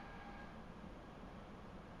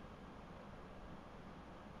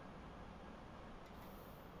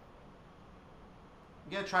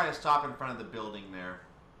 I'm going to try to stop in front of the building there.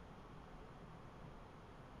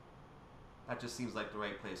 That just seems like the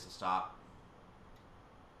right place to stop.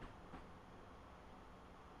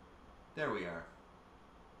 There we are.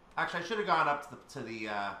 Actually, I should have gone up to the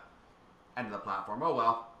end of the platform. Oh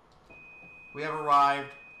well. We have arrived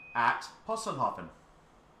at Possenhofen.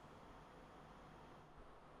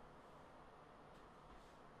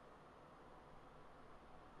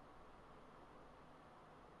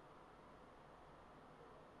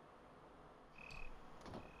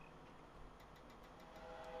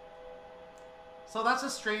 So that's a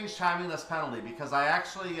strange timingless penalty because I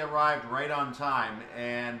actually arrived right on time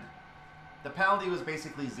and the penalty was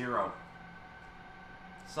basically 0.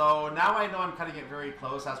 So now I know I'm cutting it very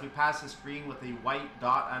close as we pass the screen with the white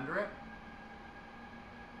dot under it,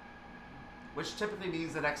 which typically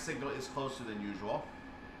means the next signal is closer than usual.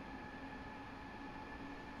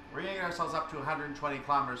 We're getting ourselves up to 120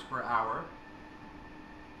 kilometers per hour.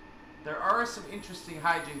 There are some interesting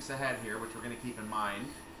hijinks ahead here, which we're going to keep in mind.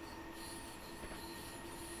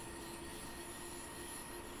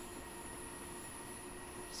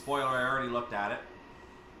 Spoiler, I already looked at it.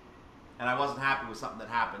 And I wasn't happy with something that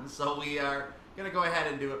happened. So we are going to go ahead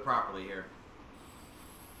and do it properly here.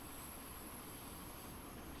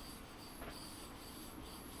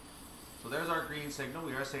 So there's our green signal.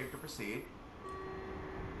 We are safe to proceed.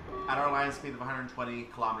 At our line speed of 120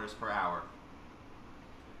 kilometers per hour.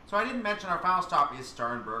 So I didn't mention our final stop is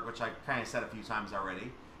Starnberg, which I kind of said a few times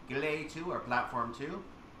already. Gillet 2, or platform 2.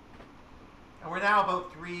 And we're now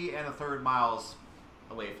about 3 1/3 miles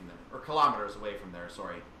away from there, or kilometers away from there,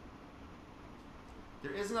 sorry.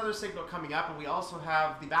 There is another signal coming up, and we also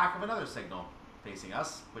have the back of another signal facing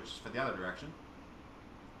us, which is for the other direction.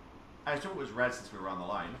 I assume it was red since we were on the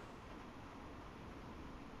line.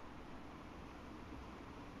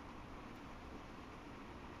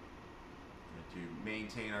 To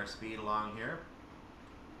maintain our speed along here.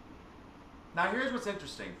 Now here's what's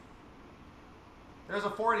interesting. There's a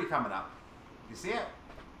 40 coming up. You see it?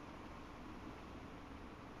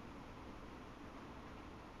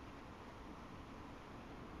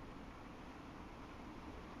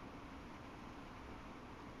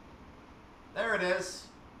 There it is.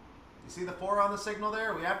 You see the 4 on the signal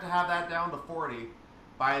there? We have to have that down to 40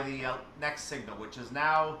 by the next signal, which is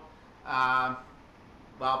now,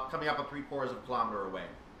 well, coming up a 3/4 of a kilometer away.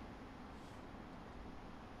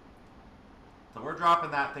 So we're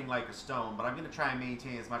dropping that thing like a stone, but I'm going to try and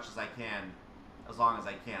maintain as much as I can, as long as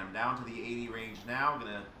I can. I'm down to the 80 range now. I'm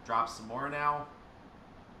going to drop some more now.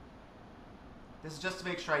 This is just to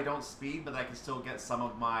make sure I don't speed, but I can still get some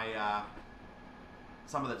of my,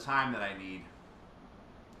 some of the time that I need.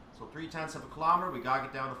 So 3/10 of a kilometer. We got to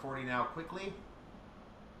get down to 40 now quickly.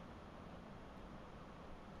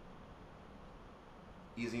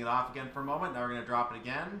 Easing it off again for a moment. Now we're going to drop it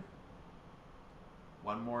again.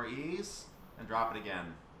 One more ease. And drop it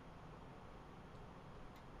again.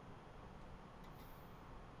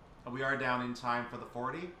 And we are down in time for the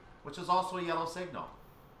 40, which is also a yellow signal.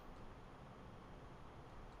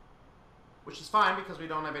 Which is fine because we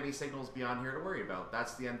don't have any signals beyond here to worry about.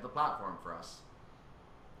 That's the end of the platform for us.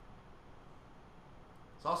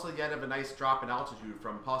 It's also the end of a nice drop in altitude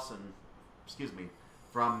from Possenhofen.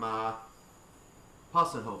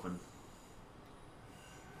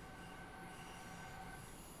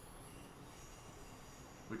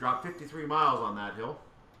 We dropped 53 miles on that hill,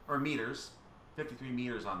 or meters, 53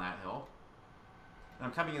 meters on that hill. And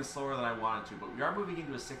I'm coming in slower than I wanted to, but we are moving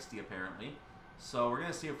into a 60 apparently. So we're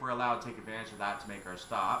going to see if we're allowed to take advantage of that to make our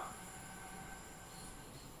stop.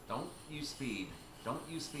 Don't use speed. Don't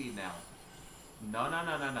use speed now. No, no,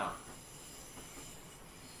 no, no, no.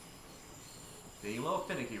 Being a little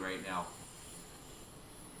finicky right now.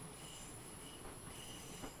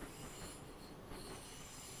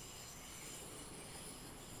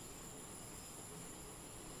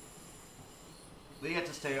 We get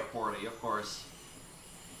to stay at 40, of course.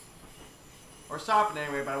 Or stopping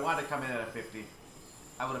anyway, but I wanted to come in at a 50.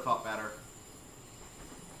 I would have felt better.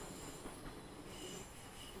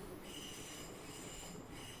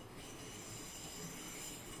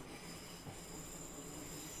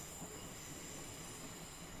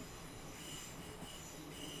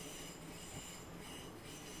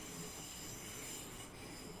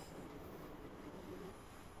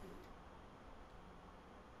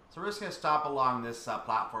 So we're just going to stop along this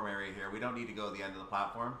platform area here. We don't need to go to the end of the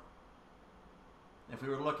platform. If we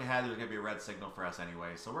were to look ahead, there's going to be a red signal for us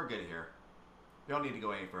anyway, so we're good here. We don't need to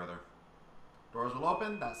go any further. Doors will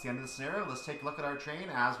open. That's the end of the scenario. Let's take a look at our train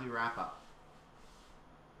as we wrap up.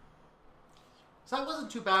 So that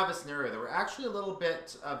wasn't too bad of a scenario. There were actually a little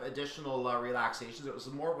bit of additional relaxations. It was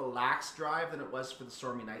a more relaxed drive than it was for the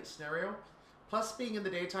stormy night scenario. Plus, being in the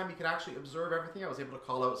daytime, you could actually observe everything. I was able to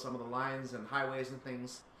call out some of the lines and highways and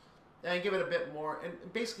things, and give it a bit more, and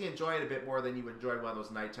basically enjoy it a bit more than you would enjoy one of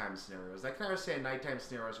those nighttime scenarios. I can understand nighttime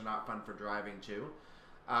scenarios are not fun for driving too,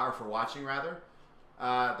 or for watching rather.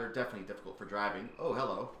 They're definitely difficult for driving. Oh,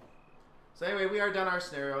 hello. So anyway, we are done our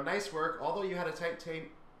scenario. Nice work, although you had a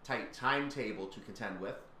tight timetable to contend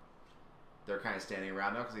with. They're kind of standing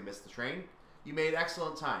around now because they missed the train. You made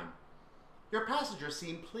excellent time. Your passengers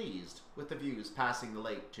seem pleased with the views passing the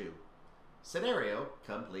lake too. Scenario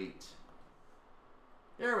complete.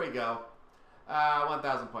 Here we go.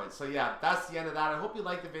 1,000 points. So yeah, that's the end of that. I hope you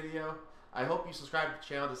liked the video. I hope you subscribe to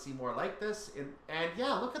the channel to see more like this. And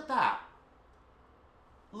yeah, look at that.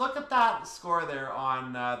 Look at that score there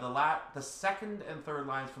on the second and third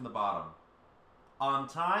lines from the bottom. On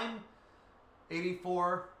time,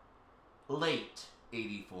 84. Late,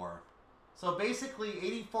 84. So basically,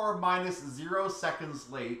 84 minus 0 seconds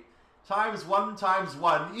late times 1 times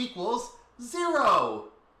 1 equals 0.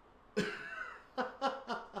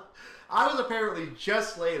 I was apparently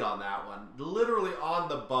just late on that one. Literally on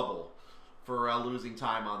the bubble for losing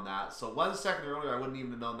time on that. So 1 second earlier, I wouldn't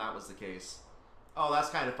even have known that was the case. Oh, that's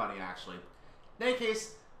kind of funny, actually. In any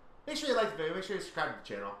case, make sure you like the video. Make sure you subscribe to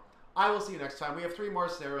the channel. I will see you next time. We have 3 more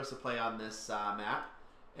scenarios to play on this map.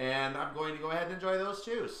 And I'm going to go ahead and enjoy those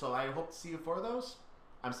too. So I hope to see you for those.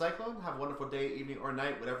 I'm Cyclone. Have a wonderful day, evening, or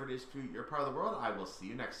night, whatever it is for your part of the world. I will see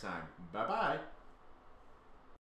you next time. Bye-bye.